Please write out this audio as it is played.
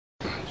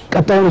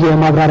ቀጣዩ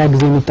የማብራሪያ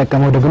ጊዜ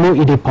የሚጠቀመው ደግሞ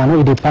ኢዴፓ ነው።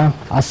 ኢዴፓ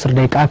 10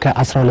 ደቂቃ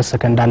ከ12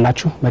 ሰከንድ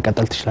አላችሁ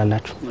መቀጠል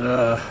ትችላላችሁ።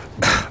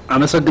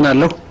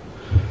 አመሰግናለሁ።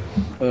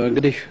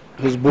 እንግዲህ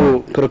ህዝቡ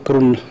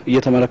ክርክሩን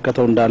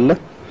እየተመለከተው እንዳለ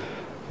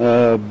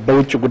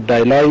በውጭ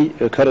ጉዳይ ላይ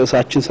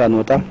ከርዕሳችን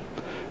ሳንወጣ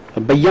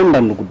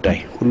በእያንዳንዱ ጉዳይ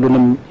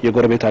ሁሉንም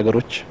የጎረቤት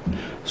ሀገሮች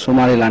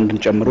ሶማሌላንድን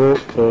ጨምሮ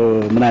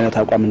ምን አይነት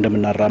አቋም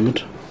እንደምናራምድ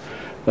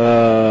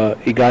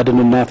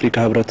ኢጋድንና አፍሪካ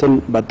ህብረትን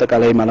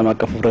በአጠቃላይ ዓለም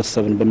አቀፍ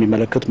ህብረተሰብን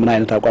በሚመለከት ምን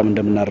አይነት አቋም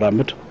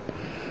እንደምናራምድ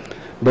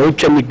በውጭ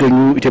የሚገኙ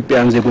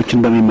ኢትዮጵያውያን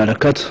ዜጎችን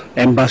በሚመለከት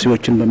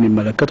ኤምባሲዎችን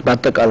በሚመለከት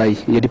በአጠቃላይ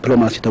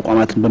የዲፕሎማሲ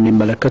ተቋማትን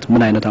በሚመለከት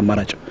ምን አይነት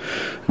አማራጭ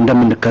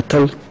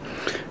እንደምንከተል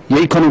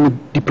የኢኮኖሚ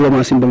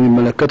ዲፕሎማሲን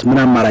በሚመለከት ምን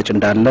አማራጭ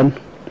እንዳለን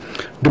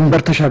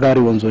ድንበር ተሻጋሪ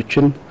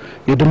ወንዞችን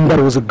የድንበር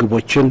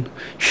ውዝግቦችን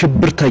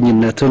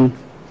ሽብርተኝነትን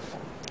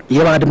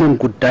የባድመን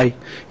ጉዳይ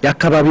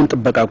የአካባቢን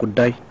ጥበቃ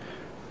ጉዳይ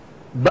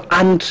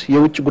በአንድ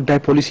የውጭ ጉዳይ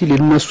ፖሊሲ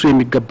ሊነሱ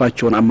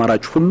የሚገባቸውን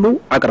አማራጭ ሁሉ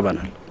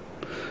አቅርበናል።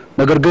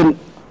 ነገር ግን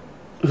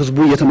ህዝቡ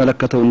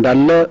እየተመለከተው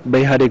እንዳለ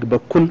በኢህአዴግ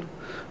በኩል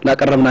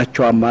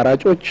ላቀረብናቸው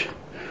አማራጮች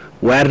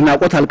ወይ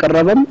አድናቆት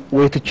አልቀረበም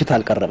ወይ ትችት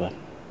አልቀረበም።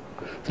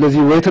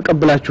 ስለዚህ ወይ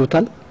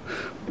ተቀብላችሁታል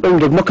ወይ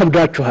ደግሞ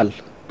ከብዳችኋል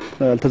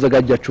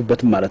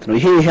አልተዘጋጃችሁበትም ማለት ነው።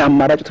 ይሄ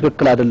አማራጭ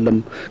ትክክል አይደለም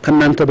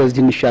ከናንተ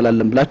በዚህ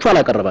እንሻላለን ብላችሁ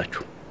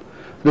አላቀረባችሁ።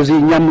 ስለዚህ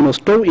እኛም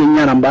እንወስደው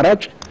የኛን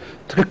አማራጭ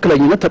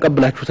ትክክለኛነት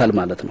ተቀብላችሁታል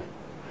ማለት ነው።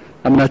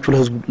 አምናችሁ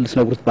ለህዝቡ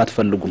ልትነግሩት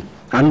ባትፈልጉም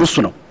አንዱ እሱ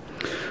ነው።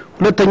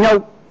 ሁለተኛው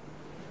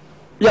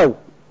ያው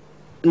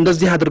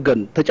እንደዚህ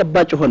አድርገን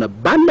ተጨባጭ ሆነ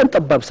ባለን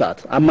ጠባብ ሰዓት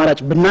አማራጭ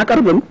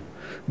ብናቀርብም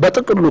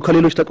በጥቅሉ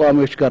ከሌሎች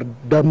ተቃዋሚዎች ጋር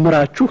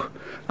ደምራችሁ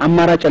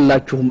አማራጭ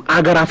ያላችሁም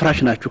አገር አፍራሽ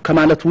ናችሁ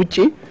ከማለት ውጪ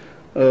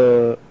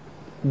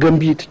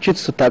ገንቢ ትችት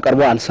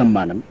ስታቀርቡ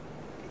አልሰማንም።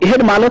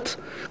 ይሄን ማለት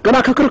ገና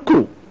ከክርክሩ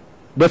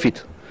በፊት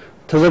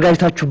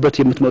ተዘጋጅታችሁበት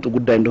የምትመጡ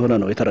ጉዳይ እንደሆነ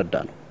ነው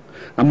የተረዳነው።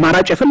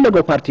 አማራጭ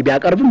የፈለገው ፓርቲ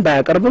ቢያቀርብም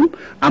ባያቀርብም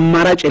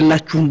አማራጭ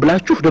የላችሁም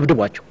ብላችሁ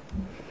ደብድቧቸው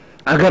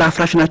አገር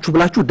አፍራሽ ናችሁ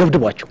ብላችሁ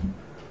ደብድቧቸው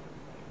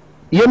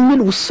የሚል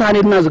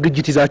ውሳኔና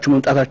ዝግጅት ይዛችሁ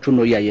መምጣታችሁ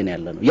ነው ያየን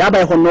ያለነው። ያ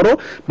ባይሆን ኖሮ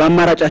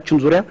በአማራጫችን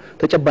ዙሪያ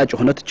ተጨባጭ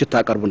ሆነ ትችት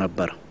ታቀርቡ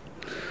ነበር።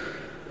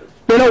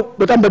 ሌላው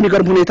በጣም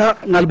በሚገርም ሁኔታ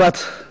ምናልባት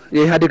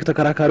የኢህአዴግ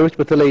ተከራካሪዎች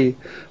በተለይ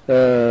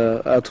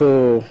አቶ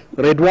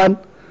ሬድዋን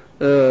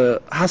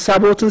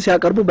ሐሳቦችን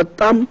ሲያቀርቡ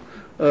በጣም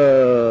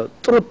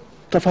ጥሩ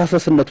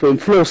ተፋሰስነት ወይም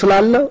ፍሎ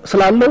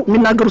ስላለው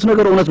የሚናገሩት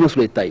ነገር እውነት መስሎ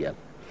ይታያል።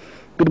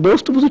 ግን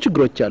በውስጡ ብዙ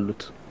ችግሮች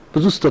አሉት፣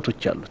 ብዙ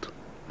ስተቶች አሉት።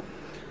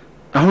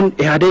 አሁን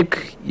ኢህአዴግ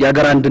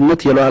የሀገር አንድነት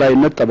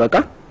የሉዓላዊነት ጠበቃ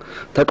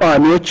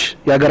ተቃዋሚዎች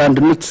የሀገር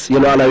አንድነት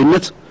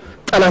የሉዓላዊነት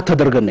ጠላት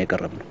ተደርገን ነው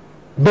የቀረብነው።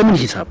 በምን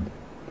ሂሳብ?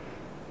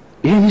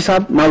 ይሄን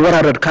ሂሳብ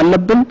ማወራረድ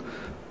ካለብን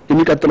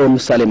የሚቀጥለውን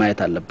ምሳሌ ማየት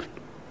አለብን።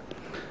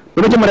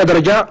 በመጀመሪያ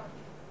ደረጃ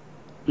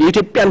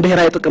የኢትዮጵያን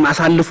ብሔራዊ ጥቅም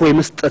አሳልፎ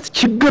የመስጠት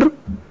ችግር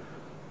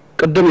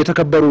ቀደም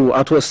የተከበሩ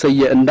አቶ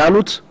ወሰየ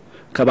እንዳሉት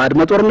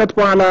ከባድመ ጦርነት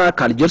በኋላ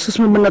ከአልጀርስ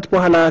ስምምነት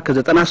በኋላ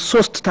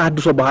ከ93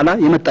 ተሐድሶ በኋላ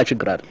የመጣ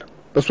ችግር አይደለም።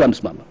 በሱ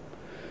አንስማማ።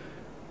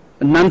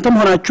 እናንተም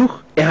ሆናችሁ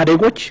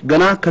ኢህአዴጎች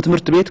ገና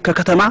ከትምህርት ቤት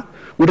ከከተማ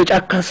ወደ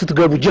ጫካ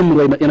ስትገቡ ጀምሮ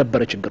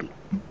የነበረ ችግር ነው።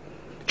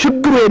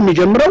 ችግሩ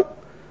የሚጀምረው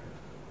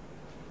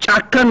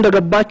ጫካ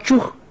እንደገባችሁ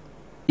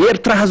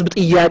የኤርትራ ህዝብ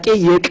ጥያቄ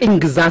የቅኝ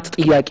ግዛት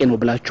ጥያቄ ነው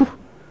ብላችሁ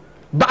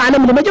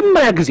በአለም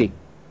ለመጀመሪያ ጊዜ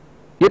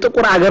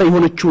የጥቁር አገር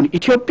የሆነችውን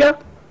ኢትዮጵያ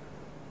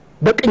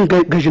በቅኝ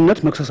ገዥነት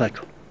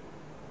መክሰሳችሁ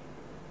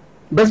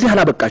በዚህ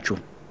አላበቃችሁ።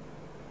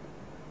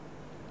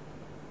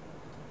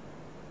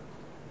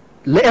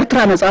 ለኤርትራ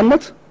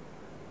ነጻነት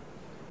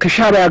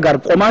ከሻቢያ ጋር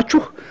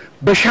ቆማችሁ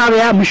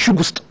በሻቢያ ምሽግ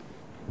ውስጥ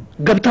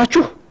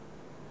ገብታችሁ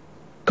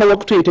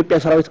ከወቅቱ የኢትዮጵያ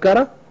ሰራዊት ጋር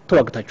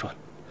ተዋግታችኋል።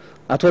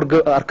 አቶ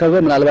አርከበ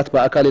ምናልባት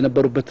በአካል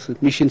የነበሩበት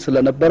ሚሽን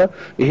ስለነበረ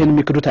ይሄን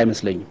የሚክዱት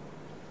አይመስለኝም።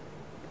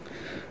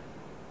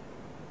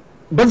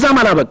 በዛም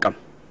አላበቃም።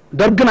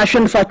 ደርግን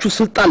አሸንፋችሁ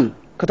ስልጣን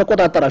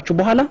ከተቆጣጣራችሁ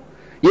በኋላ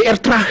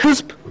የኤርትራ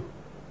ህዝብ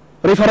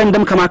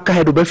ሪፈረንደም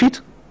ከማካሄዱ በፊት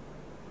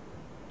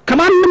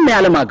ከማንንም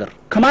የዓለም ሀገር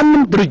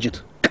ከማንንም ድርጅት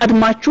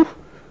ቀድማችሁ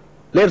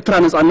ለኤርትራ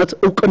ነጻነት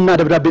ዕውቅና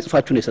ደብዳቤ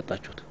ጽፋችሁ ነው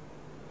የሰጣችሁት።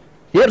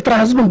 የኤርትራ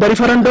ህዝብን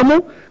በሪፈረንደሙ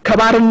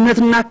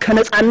ከባርነትና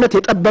ከነጻነት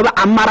የጠበበ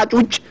አማራጭ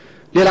ውጭ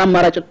ሌላ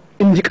አማራጭ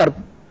እንዲቀርብ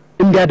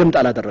እንዲያደምጥ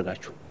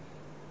አላደረጋችሁ።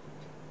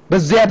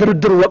 በዚያ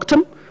ድርድር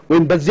ወቅትም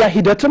ወይም በዚያ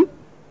ሂደትም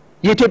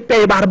የኢትዮጵያ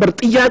የባህር በር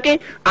ጥያቄ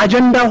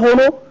አጀንዳ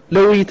ሆኖ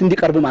ለውይይት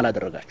እንዲቀርብም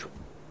አላደረጋችሁ።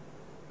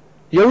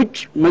 የውጭ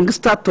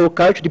መንግስታት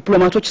ተወካዮች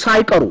ዲፕሎማቶች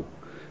ሳይቀሩ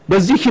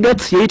በዚህ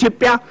ሂደት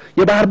የኢትዮጵያ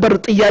የባህር በር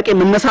ጥያቄ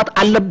መነሳት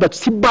አለበት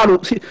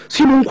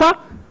ሲሉ እንኳን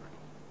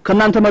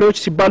ከናንተ መሪዎች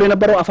ሲባሉ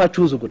የነበረው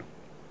አፋችሁን ዝጉ ነው።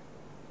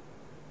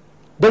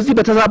 በዚህ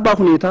በተዛባ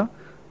ሁኔታ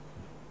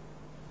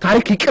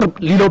ታሪክ ይቅርብ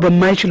ሊለው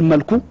በማይችል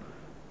መልኩ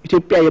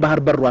ኢትዮጵያ የባህር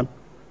በሯን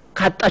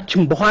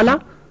ካጣችም በኋላ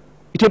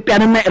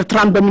ኢትዮጵያንና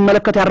ኤርትራን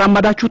በሚመለከት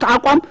ያራማዳችሁት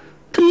አቋም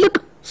ትልቅ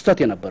ስተት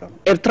የነበረ ነው።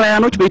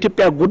 ኤርትራውያኖች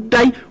በኢትዮጵያ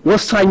ጉዳይ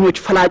ወሳኞች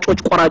ፈላጮች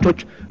ቆራጮች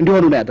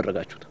እንዲሆኑ ነው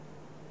ያደረጋችሁት።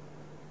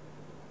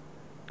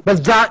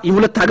 በዛ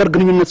የሁለት ሀገር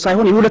ግንኙነት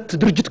ሳይሆን የሁለት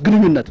ድርጅት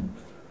ግንኙነት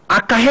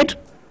አካሄድ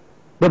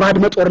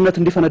በባድመ ጦርነት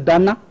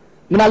እንዲፈነዳና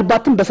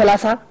ምናልባትም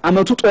በ30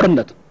 አመቱ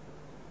ጦርነት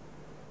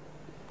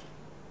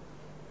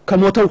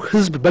ከሞተው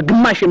ህዝብ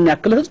በግማሽ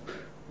የሚያክል ህዝብ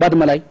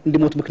ባድመ ላይ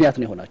እንዲሞት ምክንያት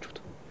ነው የሆናችሁት።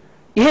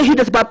 ይሄ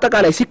ሂደት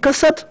በአጠቃላይ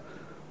ሲከሰት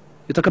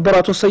የተከበሩ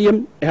አቶ ሰየም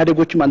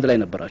ኢህአዴጎችም አንድ ላይ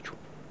ነበራችሁ።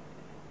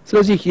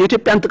 ስለዚህ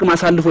የኢትዮጵያን ጥቅም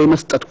አሳልፎ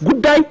የመስጠት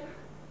ጉዳይ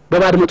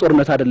በባድመ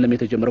ጦርነት አይደለም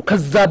የተጀመረው፣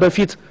 ከዛ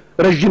በፊት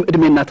ረጅም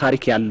እድሜና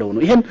ታሪክ ያለው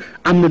ነው። ይሄን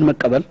አምን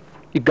መቀበል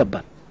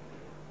ይገባል።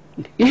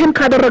 ይሄን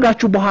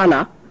ካደረጋችሁ በኋላ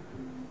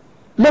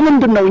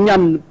ለምንድን ነው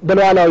እኛን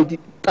በለዋላዊ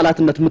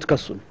ጠላትነት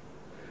የምትከሱን?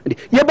 እንዴ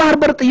የባህር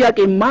በር ጥያቄ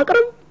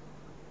ማቅረብ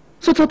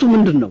ስተቱ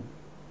ምንድነው?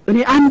 እኔ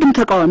አንድም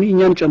ተቃዋሚ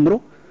እኛን ጨምሮ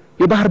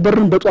የባህር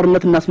በርን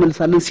በጦርነት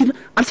እናስመልሳለን ሲል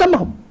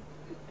አልሰማሁም።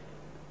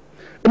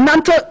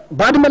 እናንተ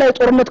ባድመ ላይ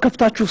ጦርነት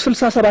ከፍታችሁ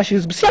 60-70 ሺህ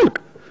ህዝብ ሲያልቅ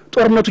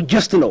ጦርነቱ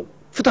ጀስት ነው፣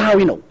 ፍትሃዊ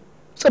ነው፣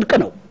 ጽድቅ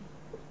ነው።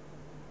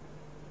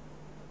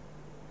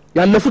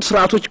 ያለፉት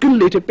ስርዓቶች ግን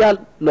ለኢትዮጵያ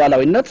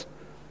ሉዓላዊነት፣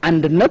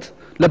 አንድነት፣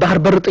 ለባህር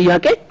በር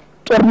ጥያቄ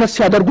ጦርነት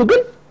ሲያደርጉ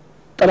ግን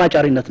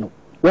ጠባጫሪነት ነው፣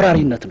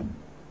 ወራሪነት ነው።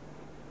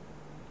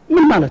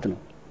 ምን ማለት ነው?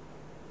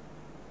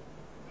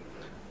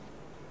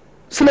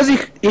 ስለዚህ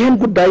ይሄን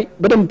ጉዳይ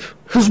በደንብ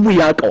ህዝቡ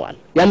ያቀዋል።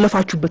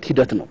 ያለፋችሁበት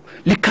ሂደት ነው፣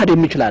 ሊካድ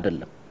የሚችል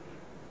አይደለም።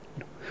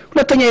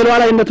 ሁለተኛ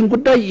የሉዓላዊነትን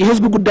ጉዳይ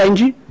የህዝብ ጉዳይ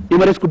እንጂ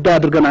የመሬት ጉዳይ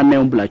አድርገን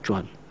አናየውም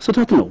ብላችኋል።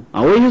 ስተት ነው።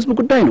 አዎ የህዝብ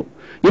ጉዳይ ነው፣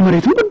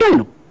 የመሬትም ጉዳይ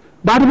ነው።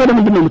 ባድመ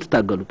ለምንድን ነው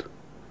የምትታገሉት?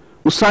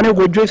 ውሳኔው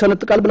ጎጆ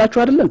ይሰነጥቃል ብላችሁ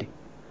አይደል እንዴ?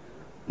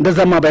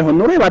 እንደዛማ ባይሆን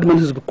ኖሮ የባድመን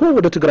ህዝብ እኮ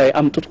ወደ ትግራይ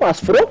አምጥቶ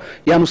አስፍሮ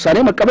ያን ውሳኔ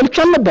መቀበል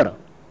ይቻል ነበር።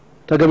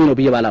 ተገቢ ነው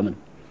ብዬ ባላምን።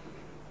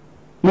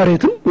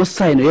 መሬትም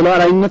ወሳኝ ነው፣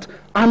 የሉዓላዊነት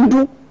አንዱ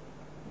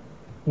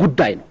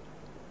ጉዳይ ነው።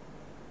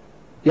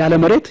 ያለ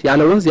መሬት፣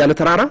 ያለ ወንዝ፣ ያለ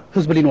ተራራ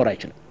ህዝብ ሊኖር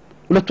አይችልም።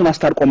 ሁለቱን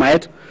አስታርቆ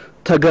ማየት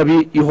ተገቢ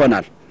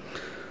ይሆናል።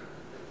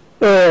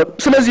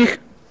 ስለዚህ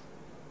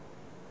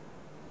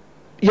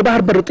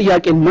የባህር በር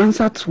ጥያቄ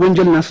ማንሳት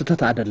ወንጀልና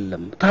ስተት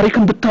አይደለም።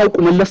 ታሪክን ብታውቁ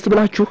መለስ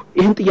ብላችሁ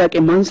ይሄን ጥያቄ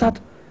ማንሳት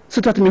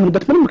ስተት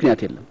የሚሆንበት ምንም ምክንያት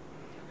የለም።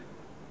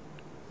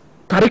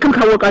 ታሪክን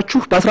ካወቃችሁ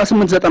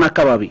በ1890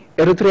 አካባቢ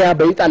ኤርትሪያ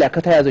በኢጣሊያ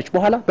ከተያዘች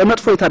በኋላ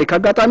በመጥፎ የታሪክ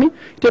አጋጣሚ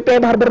ኢትዮጵያ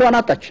የባህር በሯን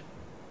አጣች።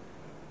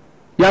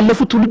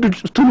 ያለፉት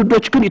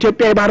ትውልዶች ግን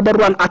ኢትዮጵያ የባህር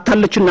በሯን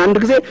አጣለችና አንድ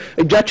ጊዜ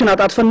እጃችን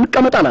አጣጥፈን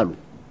እንቀመጣላሉ።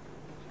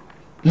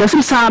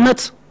 ለ60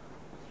 አመት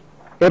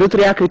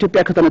ኤርትሪያ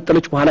ከኢትዮጵያ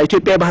ከተነጠለች በኋላ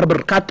ኢትዮጵያ የባህር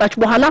በር ካጣች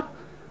በኋላ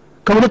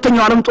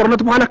ከሁለተኛው ዓለም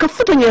ጦርነት በኋላ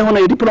ከፍተኛ የሆነ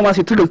የዲፕሎማሲ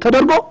ትግል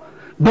ተደርጎ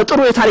በጥሩ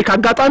የታሪክ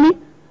አጋጣሚ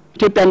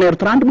ኢትዮጵያና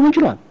ኤርትራ አንድ መሆን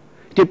ችለዋል።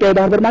 ኢትዮጵያ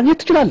የባህር በር ማግኘት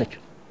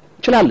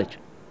ትችላለች።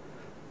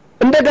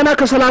 እንደገና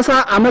ከ30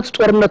 አመት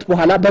ጦርነት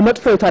በኋላ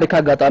በመጥፎ የታሪክ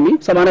አጋጣሚ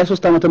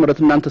 83 ዓመተ ምህረት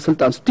እናንተ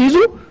ስልጣን ስትይዙ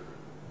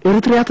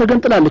ኤርትሪያ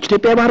ተገንጥላለች፣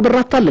 ኢትዮጵያ የባህር በር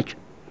አጣለች።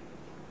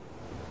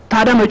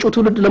 ታዲያ መጪው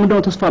ትውልድ ለምንድን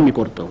ነው ተስፋ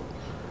የሚቆርጠው?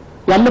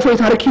 ያለፈው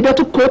የታሪክ ሂደት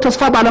እኮ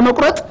ተስፋ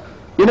ባለመቁረጥ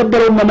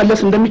የነበረውን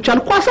መመለስ እንደሚቻል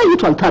እኮ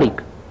አሳይቷል ታሪክ።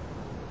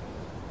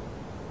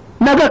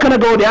 ነገ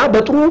ከነገ ወዲያ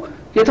በጥሩ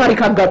የታሪክ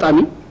አጋጣሚ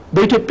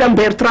በኢትዮጵያም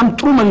በኤርትራም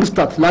ጥሩ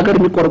መንግስታት ለሀገር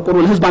የሚቆረቆሩ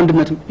ለህዝብ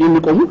አንድነት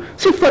የሚቆሙ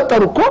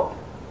ሲፈጠሩ እኮ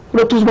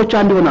ሁለቱ ህዝቦች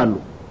አንድ ይሆናሉ።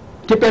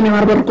 ኢትዮጵያም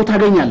የባህር በር እኮ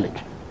ታገኛለች።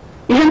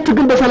 ይሄን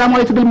ትግል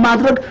በሰላማዊ ትግል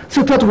ማድረግ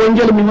ስተት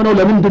ወንጀል የሚሆነው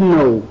ለምንድን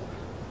ነው?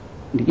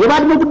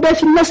 የባድመ ጉዳይ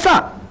ሲነሳ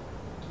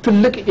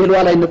ትልቅ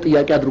የሉዓላዊነት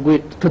ጥያቄ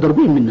ተደርጎ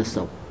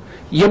የሚነሳው፣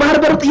 የባህር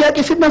በር ጥያቄ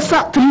ሲነሳ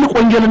ትልቅ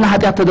ወንጀልና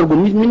ኃጢያት ተደርጎ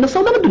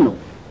የሚነሳው ለምንድን ነው?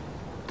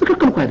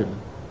 ትክክል እኮ አይደለም።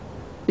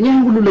 እኛ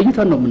ሁሉ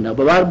ለይተን ነው የምናየው።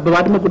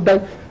 በባድመ ጉዳይ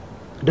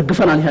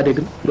ደግፈናል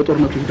ኢህአዴግን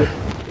በጦርነቱ ሂደት፣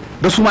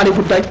 በሶማሌ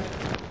ጉዳይ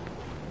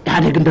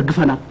ኢህአዴግን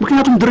ደግፈናል።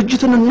 ምክንያቱም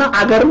ድርጅትንና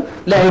አገርን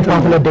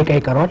ለያይተን ለደቂቃ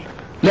ይቀራል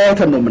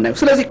ለያይተን ነው የምናየው።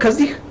 ስለዚህ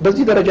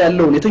በዚህ ደረጃ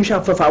ያለውን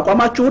የተንሻፈፈ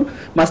አቋማችሁን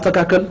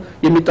ማስተካከል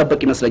የሚጠበቅ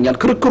ይመስለኛል።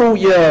 ክርክሩ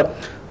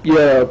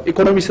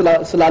የኢኮኖሚ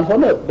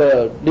ስላልሆነ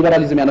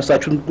በሊበራሊዝም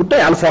ያነሳችሁን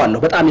ጉዳይ አልፈዋለሁ።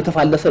 በጣም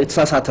የተፋለሰ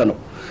የተሳሳተ ነው።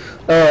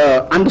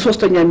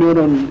 1/3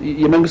 የሚሆነውን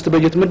የመንግስት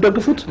በጀት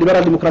የምትደግፉት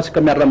ሊበራል ዲሞክራሲ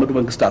ከሚያራምዱ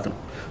መንግስታት ነው።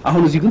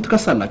 አሁን እዚህ ግን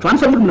ትከሳላችሁ።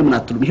 አንፈልግም ለምን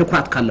አትሉም? ይሄ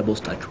ኩራት ካለ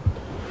በውስጣችሁ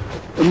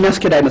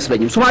የሚያስኬድ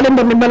አይመስለኝም። ሶማሌን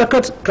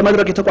በሚመለከት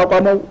ከመድረክ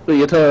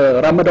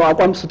የተራመደው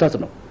አቋም ስተት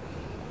ነው።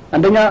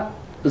 አንደኛ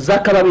እዛ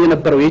አካባቢ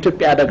የነበረው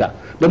የኢትዮጵያ አደጋ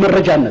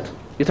በመረጃነት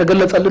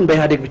የተገለጸልን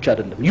በኢህአዴግ ብቻ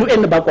አይደለም፣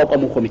 ዩኤን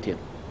ባቋቋመው ኮሚቴ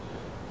ነው።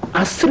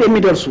 10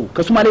 የሚደርሱ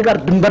ከሶማሌ ጋር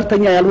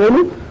ድንበርተኛ ያልሆኑ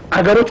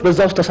አገሮች በዛ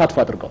ውስጥ ተሳትፎ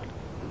አድርገዋል።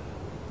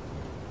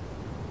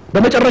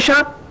 በመጨረሻ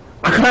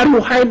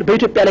አክራሪው ኃይል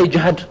በኢትዮጵያ ላይ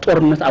ጂሃድ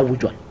ጦርነት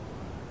አውጇል።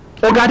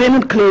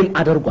 ኦጋዴንን ክሌም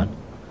አድርጓል።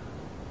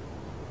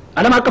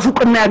 ዓለም አቀፍ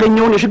ዕውቅና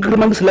ያገኘውን የሽግግር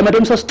መንግስት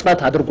ለመደምሰስ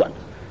ጥረት አድርጓል።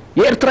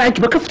 የኤርትራ እጅ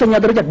በከፍተኛ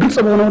ደረጃ ግልጽ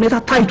በሆነ ሁኔታ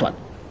ታይቷል።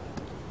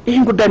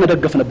 ይህን ጉዳይ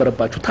መደገፍ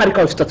ነበረባችሁ።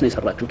 ታሪካዊ ስህተት ነው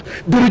የሰራችሁት፣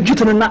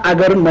 ድርጅትንና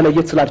አገርን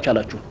መለየት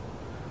ስላልቻላችሁ።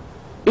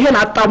 ይሄን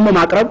አጣሞ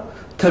ማቅረብ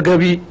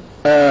ተገቢ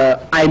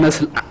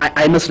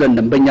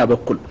አይመስለንም በእኛ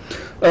በኩል።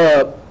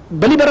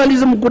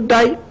 በሊበራሊዝም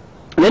ጉዳይ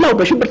ሌላው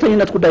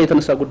በሽብርተኝነት ጉዳይ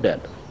የተነሳ ጉዳይ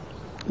አለ።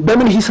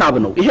 በምን ሂሳብ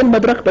ነው? ይሄን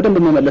መድረክ በደንብ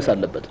መመለስ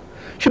አለበት።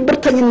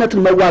 ሽብርተኝነትን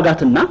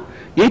መዋጋትና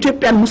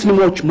የኢትዮጵያን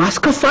ሙስሊሞች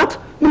ማስከፋት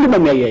ምንድነው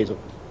የሚያያይዘው?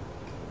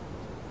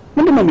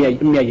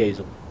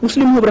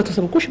 ሙስሊሙ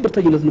ህብረተሰብ እኮ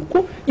ሽብርተኝነትን እኮ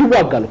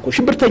ይዋጋል እኮ።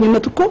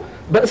 ሽብርተኝነት እኮ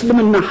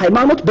በእስልምና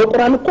ሃይማኖት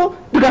በቁርአን እኮ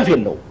ድጋፍ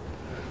የለውም።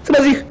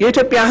 ስለዚህ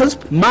የኢትዮጵያ ህዝብ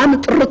ማን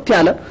ጥርት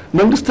ያለ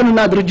መንግስትንና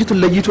ድርጅትን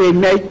ለይቶ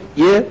የሚያይ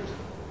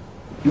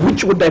የውጭ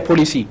ጉዳይ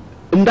ፖሊሲ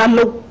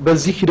እንዳለው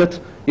በዚህ ሂደት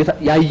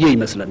ያየ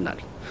ይመስለናል።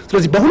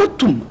 ስለዚህ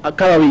በሁለቱም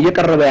አካባቢ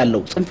እየቀረበ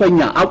ያለው ጽንፈኛ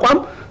አቋም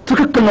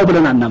ትክክል ነው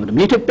ብለን አናምንም።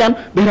 የኢትዮጵያን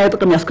ብሔራዊ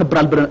ጥቅም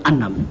ያስከብራል ብለን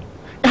አናምንም።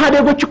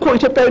 ኢህአዴጎች እኮ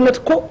ኢትዮጵያዊነት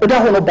እኮ እዳ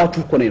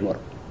ሆኖባችሁ እኮ ነው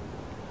የኖረው።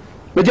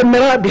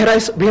 መጀመሪያ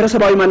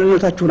ብሔረሰባዊ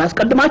ማንነታችሁን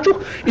አስቀድማችሁ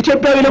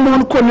ኢትዮጵያዊ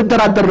ለመሆን እኮ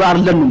እንደራደር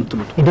አይደለም ነው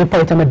የምትሉት።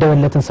 ኢዴፓ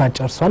የተመደበለትን ሰዓት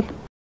ጨርሷል።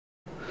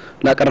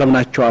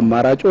 ላቀረብናቸው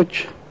አማራጮች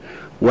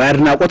ወይ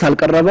አድናቆት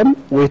አልቀረበም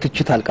ወይ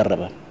ትችት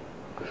አልቀረበም።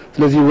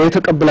 ስለዚህ ወይ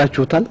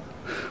ተቀብላችሁታል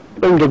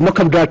ወይም ደግሞ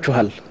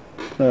ከብዳችኋል፣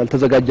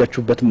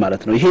 አልተዘጋጃችሁበትም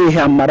ማለት ነው። ይሄ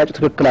አማራጭ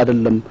ትክክል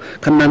አይደለም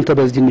ከናንተ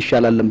በዚህ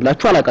እንሻላለን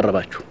ብላችሁ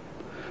አላቀረባችሁ።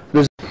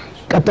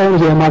 ቀጣዩ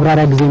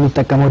የማብራሪያ ጊዜ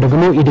የሚጠቀመው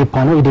ደግሞ ኢዴፓ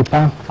ነው። ኢዴፓ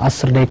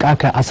 10 ደቂቃ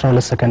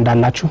ከ12 ሰከንድ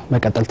አላችሁ፣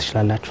 መቀጠል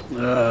ትችላላችሁ።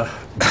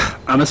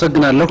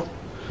 አመሰግናለሁ።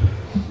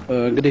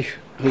 እንግዲህ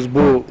ህዝቡ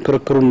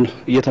ክርክሩን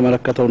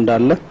እየተመለከተው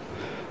እንዳለ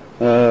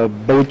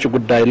በውጭ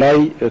ጉዳይ ላይ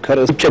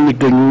ከውጭ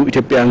የሚገኙ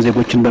ኢትዮጵያውያን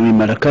ዜጎችን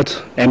በሚመለከት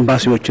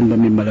ኤምባሲዎችን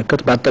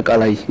በሚመለከት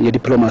በአጠቃላይ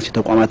የዲፕሎማሲ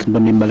ተቋማትን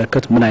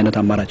በሚመለከት ምን አይነት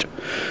አማራጭ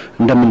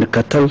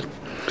እንደምንከተል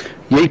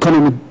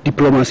የኢኮኖሚ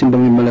ዲፕሎማሲን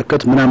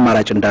በሚመለከት ምን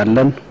አማራጭ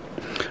እንዳለን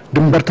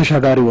ድንበር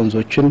ተሻጋሪ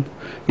ወንዞችን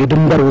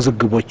የድንበር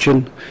ውዝግቦችን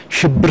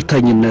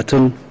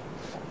ሽብርተኝነትን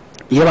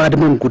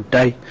የባድመን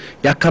ጉዳይ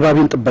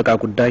የአካባቢን ጥበቃ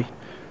ጉዳይ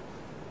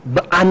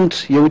በአንድ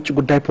የውጭ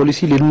ጉዳይ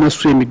ፖሊሲ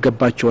ሊነሱ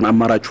የሚገባቸውን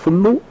አማራጭ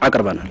ሁሉ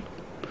አቅርበናል።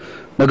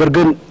 ነገር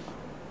ግን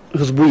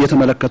ህዝቡ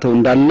እየተመለከተው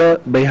እንዳለ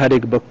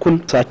በኢህአዴግ በኩል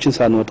ሳችን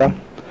ሳንወጣ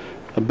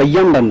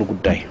በእያንዳንዱ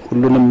ጉዳይ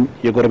ሁሉንም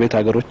የጎረቤት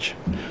ሀገሮች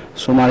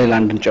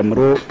ሶማሌላንድን ጨምሮ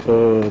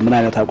ምን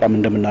አይነት አቋም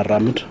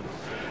እንደምናራምድ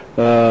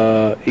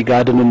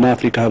ኢጋድንና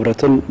አፍሪካ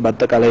ህብረትን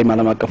በአጠቃላይ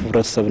ዓለም አቀፍ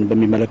ህብረተሰብን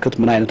በሚመለከት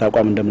ምን አይነት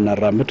አቋም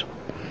እንደምናራምድ